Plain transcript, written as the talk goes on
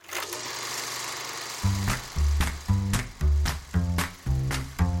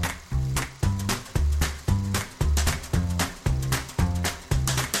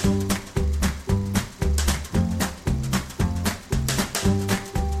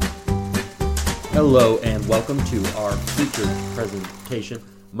Hello and welcome to our featured presentation.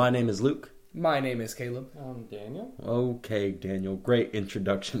 My name is Luke. My name is Caleb. I'm Daniel. Okay, Daniel. Great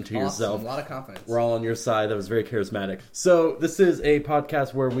introduction to yourself. A lot of confidence. We're all on your side. That was very charismatic. So this is a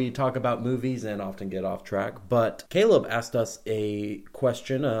podcast where we talk about movies and often get off track. But Caleb asked us a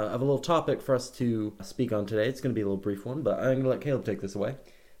question of a little topic for us to speak on today. It's going to be a little brief one, but I'm going to let Caleb take this away.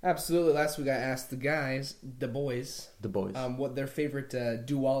 Absolutely. Last week I asked the boys, what their favorite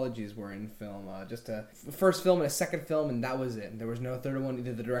duologies were in film. Just a first film and a second film, and that was it. There was no third one.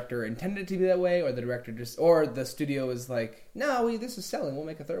 Either the director intended it to be that way, or the director or the studio was like, no, this is selling. We'll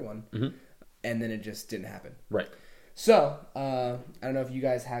make a third one. Mm-hmm. And then it just didn't happen. Right. So, I don't know if you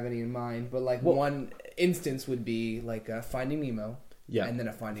guys have any in mind, but one instance would be like Finding Nemo. Yeah, and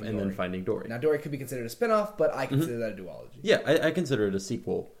then Finding Dory. And then Finding Dory. Now, Dory could be considered a spin-off, but I consider that a duology. Yeah, I consider it a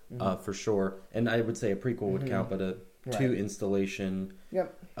sequel, for sure. And I would say a prequel would count, but a two-installation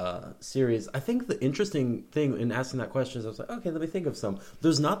series. I think the interesting thing in asking that question is I was like, okay, let me think of some.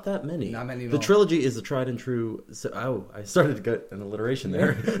 There's not that many. Not many at The all. trilogy is a tried and true... I started to get an alliteration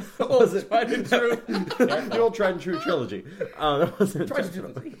there. Was it tried and true? The old tried and true trilogy. That wasn't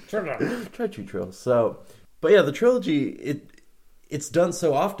Tried and true trill. So, but yeah, the trilogy... It's done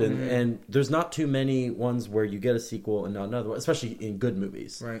so often, and there's not too many ones where you get a sequel and not another one, especially in good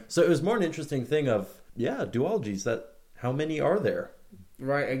movies. Right. So it was more an interesting thing of, duologies, how many are there?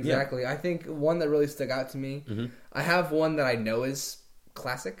 Right, exactly. Yeah. I think one that really stuck out to me, I have one that I know is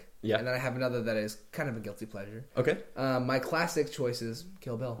classic, and then I have another that is kind of a guilty pleasure. Okay. My classic choice is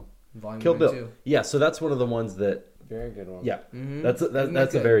Kill Bill, Volume Kill 1 Bill. and 2. Yeah, so that's one of the ones that... Very good one. Yeah, that's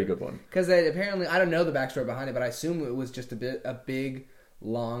a very good one. Because apparently, I don't know the backstory behind it, but I assume it was just a big,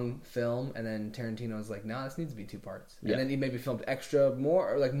 long film, and then Tarantino was like, "Nah, this needs to be two parts." And then he maybe filmed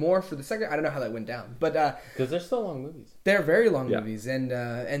more for the second. I don't know how that went down, but because they're still long movies. They're very long movies, and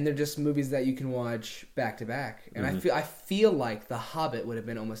they're just movies that you can watch back to back. And I feel like The Hobbit would have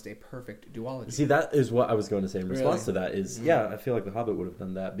been almost a perfect duology. See, that is what I was going to say in response to that. Is I feel like The Hobbit would have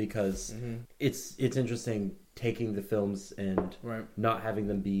done that because it's interesting. Taking the films and not having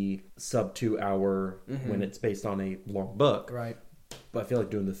them be sub 2 hour when it's based on a long book. Right. But I feel like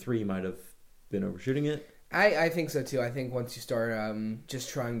doing the 3 might have been overshooting it. I think so too. I think once you start just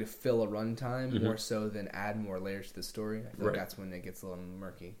trying to fill a runtime more so than add more layers to the story, I feel like that's when it gets a little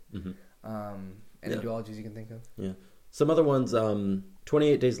murky. Any duologies you can think of? Yeah. Some other ones,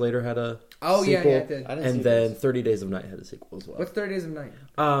 28 Days Later had a sequel. Yeah, it did. And then 30 Days of Night had a sequel as well. What's 30 Days of Night?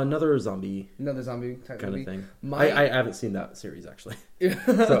 Another zombie type kind movie. of thing. I haven't seen that series, actually.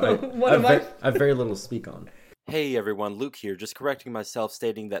 So I have very little to speak on. Hey everyone, Luke here, just correcting myself,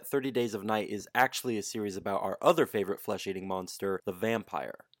 stating that 30 Days of Night is actually a series about our other favorite flesh-eating monster, the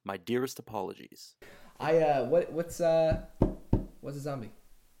vampire. My dearest apologies. What's a zombie?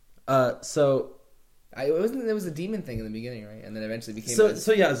 It was a demon thing in the beginning, right? And then eventually became...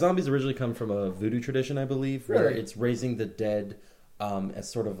 zombies originally come from a voodoo tradition, I believe, where it's raising the dead as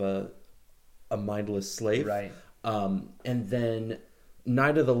sort of a mindless slave. Right. And then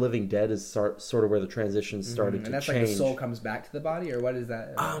Night of the Living Dead is sort of where the transition started to change. And that's like the soul comes back to the body, or what is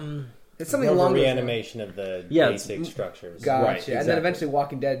that? It's something along the reanimation of the basic structures. Gotcha. Right, exactly. And then eventually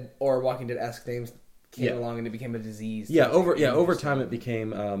Walking Dead or Walking Dead-esque things came along and it became a disease. Over time it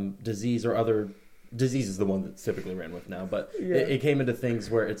became disease or other... Disease is the one that's typically ran with now, but it came into things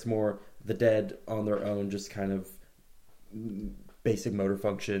where it's more the dead on their own, just kind of basic motor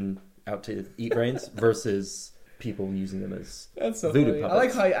function out to eat brains versus people using them as voodoo puppets. I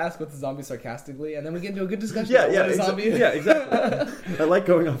like how you ask what's a zombie sarcastically, and then we get into a good discussion about what a zombie is. Yeah, exactly. I like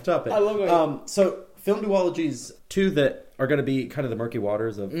going off topic. I love going So, film duologies, 2 that are going to be kind of the murky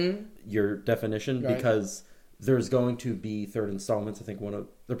waters of your definition, because there's going to be third installments. I think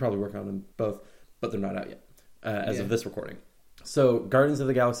they're probably working on them both. But they're not out yet, as of this recording. So, Guardians of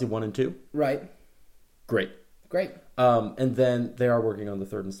the Galaxy 1 and 2. Right. Great. And then they are working on the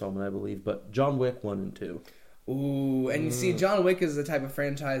third installment, I believe. But John Wick 1 and 2. Ooh, and you see, John Wick is the type of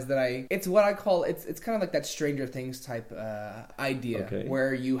franchise that it's what I call, it's kind of like that Stranger Things type idea. Okay.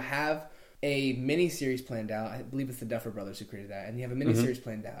 Where you have a mini-series planned out. I believe it's the Duffer Brothers who created that. And you have a mini-series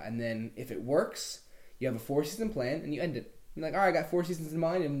planned out. And then if it works, you have a 4-season plan and you end it. You're like, all right, I got 4 seasons in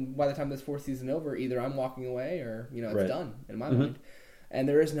mind, and by the time this 4th season over, either I'm walking away or, it's done in my mind. And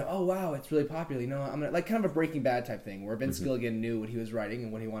there is no, oh, wow, it's really popular. I'm going to, like kind of a Breaking Bad type thing, where Vince Gilligan knew what he was writing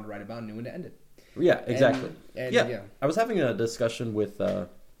and what he wanted to write about and knew when to end it. Yeah, exactly. I was having a discussion with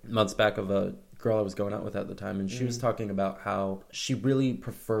months back of a girl I was going out with at the time, and she was talking about how she really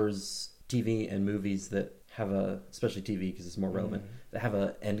prefers TV and movies that have especially TV because it's more relevant, that have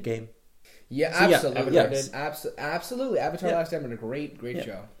an end game. Yeah, absolutely. Absolutely. Avatar Last Airbender, great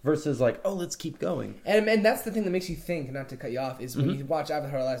show. Versus like, oh, let's keep going. And that's the thing that makes you think, not to cut you off, is when you watch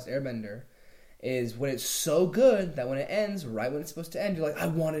Avatar Last Airbender, is when it's so good that when it ends, right when it's supposed to end, you're like, I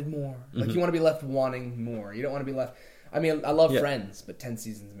wanted more. Like, you want to be left wanting more. You don't want to be left... I mean, I love Friends, but 10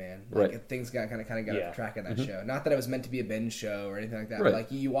 seasons, man. Like, things got kind of got off track in that show. Not that it was meant to be a binge show or anything like that. But, like,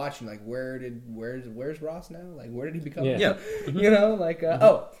 you watch and like, where's Ross now? Like, where did he become? Yeah. You know, like,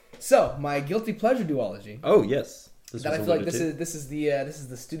 so my guilty pleasure duology. Oh yes. That I feel like this is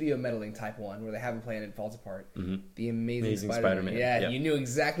the studio meddling type one where they have a plan and it falls apart. The Amazing Spider-Man. Yeah, you knew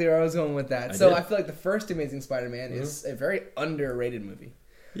exactly where I was going with that. I feel like the first Amazing Spider-Man is a very underrated movie.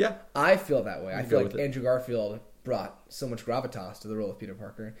 Yeah, I feel that way. I feel like Andrew Garfield brought so much gravitas to the role of Peter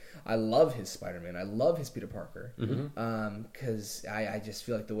Parker. I love his Spider-Man. I love his Peter Parker. Because I just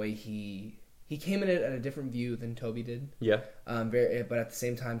feel like the way he came in it at a different view than Tobey did. Yeah. But at the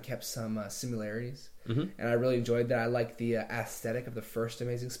same time kept some similarities. And I really enjoyed that. I like the aesthetic of the first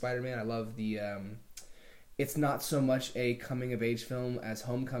Amazing Spider-Man. I love the... it's not so much a coming-of-age film as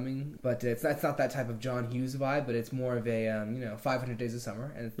Homecoming, but it's not that type of John Hughes vibe, but it's more of a, 500 Days of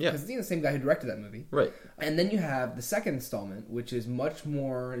Summer. And because it's the same guy who directed that movie. Right. And then you have the second installment, which is much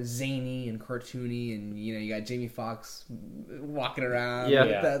more zany and cartoony, and, you got Jamie Foxx walking around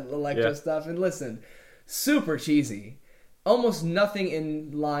with that Electro stuff. And listen, super cheesy. Almost nothing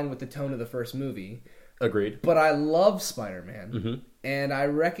in line with the tone of the first movie. Agreed. But I love Spider-Man. And I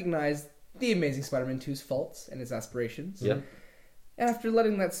recognize the Amazing Spider-Man 2's faults and its aspirations. Yeah. And after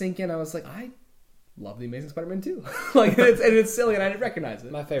letting that sink in, I was like, I love the Amazing Spider-Man 2. It's silly, and I didn't recognize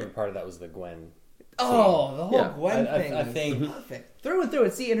it. My favorite part of that was the Gwen. Oh, the whole Gwen thing. I think perfect. Through and through.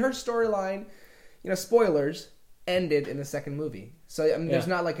 And see, in her storyline, spoilers, ended in the second movie. So I mean, there's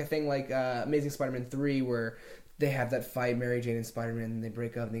not like a thing like Amazing Spider-Man 3 where they have that fight, Mary Jane and Spider-Man, and they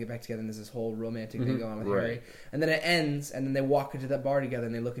break up and they get back together, and there's this whole romantic thing going on with Harry. And then it ends, and then they walk into that bar together,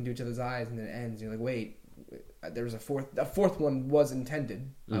 and they look into each other's eyes, and then it ends. And you're like, wait, there was a fourth one was intended.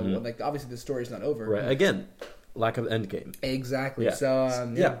 Obviously the story's not over. Right. Again, lack of end game. Exactly. Yeah.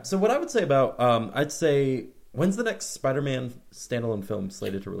 So So what I would say about I'd say, when's the next Spider-Man standalone film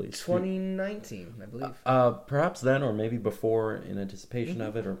slated to release? 2019, I believe. Perhaps then, or maybe before, in anticipation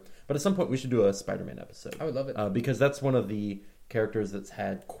of it, but at some point we should do a Spider-Man episode. I would love it. Because that's one of the characters that's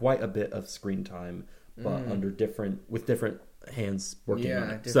had quite a bit of screen time, but with different hands working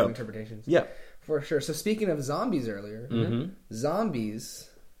on it. Different interpretations. Yeah. For sure. So speaking of zombies earlier, zombies,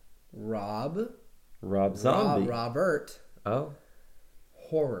 Rob Zombie. Robert. Oh.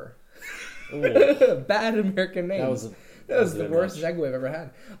 Horror. Bad American name. That was the worst segue I've ever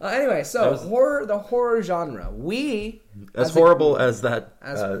had. Anyway, so the horror genre. We as horrible as that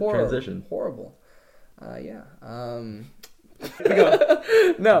transition. Horrible. Yeah.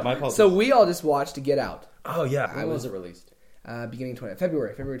 No. So we all just watched Get Out. Oh yeah. When was it released? Beginning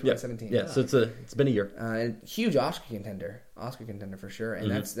February 2017. Yeah. So it's been a year. And huge Oscar contender for sure. And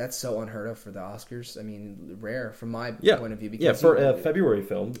that's so unheard of for the Oscars. I mean, rare from my point of view. Because for a February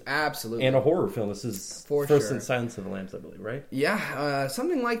film, absolutely, and a horror film. This is first since Silence of the Lambs, I believe, right? Yeah,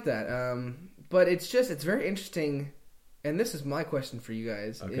 something like that. But it's very interesting. And this is my question for you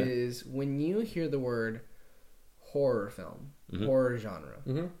guys: is when you hear the word horror film, horror genre.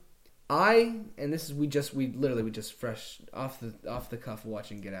 We just fresh off the cuff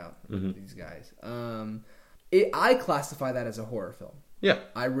watching Get Out with these guys. I classify that as a horror film. Yeah,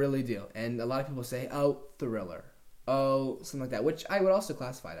 I really do. And a lot of people say, "Oh, thriller, oh, something like that," which I would also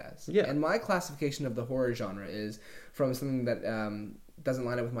classify it as. Yeah. And my classification of the horror genre is from something that doesn't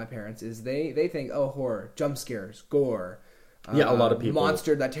line up with my parents. Is they think, "Oh, horror, jump scares, gore." A lot of people.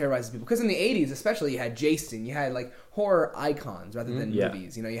 Monster that terrorizes people. Because in the 80s, especially, you had Jason. You had, like, horror icons rather than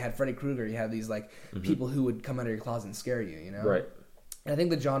movies. You had Freddy Krueger. You had these, like, people who would come out of your closet and scare you, Right. And I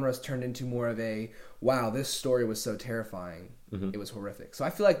think the genre's turned into more of a, wow, this story was so terrifying. It was horrific. So I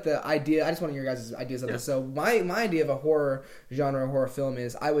feel like the idea, I just want to hear your guys' ideas on this. So my idea of a horror genre, horror film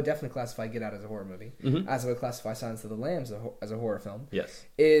is, I would definitely classify Get Out as a horror movie. As I would classify Silence of the Lambs as a horror film. Yes.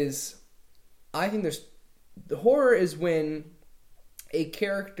 I think the horror is when a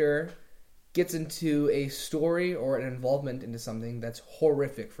character gets into a story or an involvement into something that's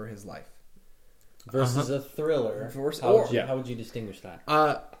horrific for his life. Versus a thriller. How would you distinguish that?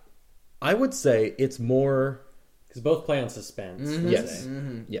 I would say it's more... Because both play on suspense. Yes.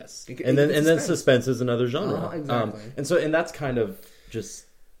 Yes. And then suspense is another genre. Exactly. And that's kind of just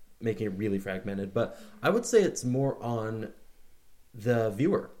making it really fragmented. But I would say it's more on the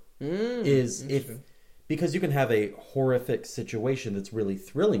viewer. Because you can have a horrific situation that's really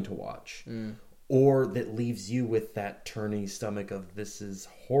thrilling to watch, or that leaves you with that turning stomach of this is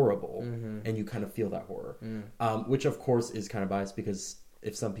horrible, and you kind of feel that horror, which of course is kind of biased because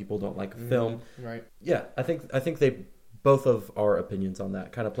if some people don't like a film, right? Yeah, I think they both of our opinions on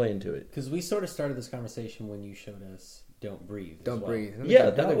that kind of play into it. Because we sort of started this conversation when you showed us Don't Breathe. Don't Breathe.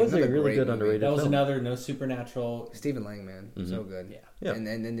 That was a really good underrated film. That was film. another no supernatural. Stephen Lang, man, so good. Yeah. And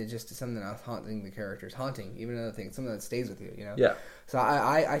it just something that's haunting the characters, even another thing, something that stays with you, you know. Yeah. So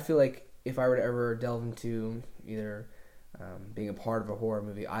I feel like if I were to ever delve into either being a part of a horror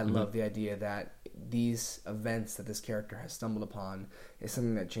movie, I love the idea that these events that this character has stumbled upon is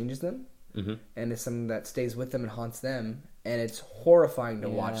something that changes them, and it's something that stays with them and haunts them, and it's horrifying to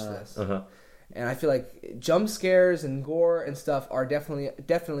watch this. And I feel like jump scares and gore and stuff are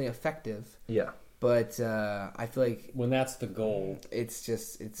definitely effective. Yeah. But I feel like when that's the goal, it's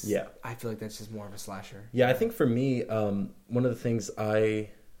I feel like that's just more of a slasher. Yeah, I think for me, one of the things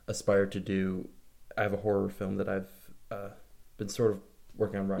I aspire to do, I have a horror film that I've been sort of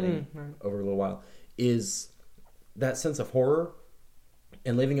working on writing over a little while, is that sense of horror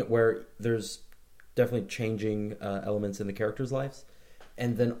and leaving it where there's definitely changing elements in the characters' lives,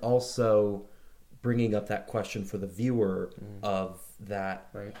 and then also bringing up that question for the viewer of that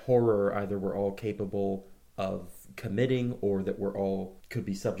horror either we're all capable of committing or that we're all could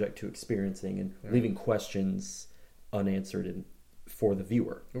be subject to experiencing, and leaving questions unanswered for the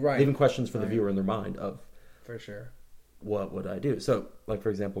viewer. Right. Leaving questions for the viewer in their mind of, for sure, what would I do? So, like,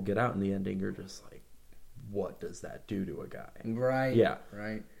 for example, Get Out in the ending, you're just like, what does that do to a guy? Right. Yeah.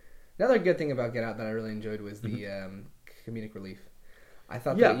 Right. Another good thing about Get Out that I really enjoyed was the comedic relief. I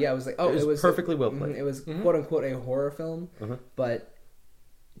thought that, it was like, it was perfectly well played. It was quote unquote a horror film, but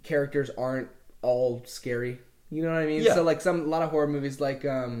characters aren't all scary. You know what I mean? Yeah. So like a lot of horror movies, like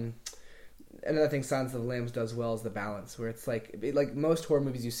another thing Silence of the Lambs does well is the balance, where it's like most horror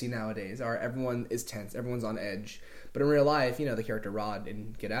movies you see nowadays are everyone is tense, everyone's on edge. But in real life, you know, the character Rod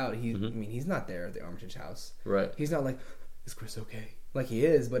in Get Out, he's not there at the Armitage house. Right. He's not like, is Chris okay? Like he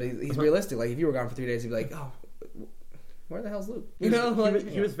is, but he's realistic. Like if you were gone for 3 days, you'd be like, oh, where the hell's Luke? You know,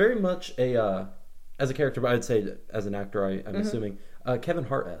 he was very much a as a character, but I'd say as an actor, I'm assuming Kevin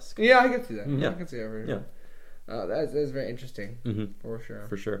Hart-esque. Yeah, I can see that. Yeah. I can see that. Yeah. That's very interesting, for sure.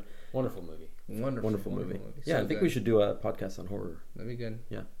 For sure. Wonderful movie. Wonderful movie. So Yeah, I think we should do a podcast on horror. That'd be good.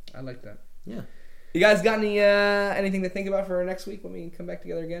 Yeah. I like that. Yeah. You guys got any anything to think about for next week when we come back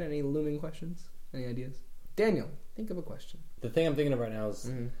together again? Any looming questions? Any ideas? Daniel, think of a question. The thing I'm thinking of right now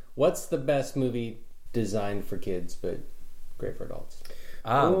is, what's the best movie designed for kids but great for adults?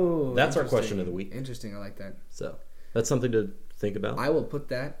 That's our question of the week. Interesting, I like that. So that's something to think about. I will put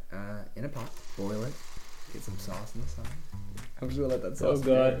that in a pot, boil it, get some sauce on the side. I'm just gonna let that sauce. Oh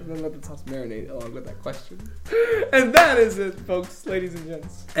god! I'm gonna let the sauce marinate along with that question. And that is it, folks, ladies and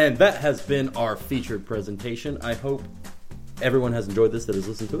gents. And that has been our featured presentation. I hope everyone has enjoyed this that has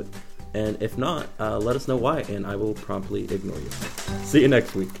listened to it. And if not, let us know why, and I will promptly ignore you. See you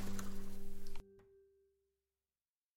next week.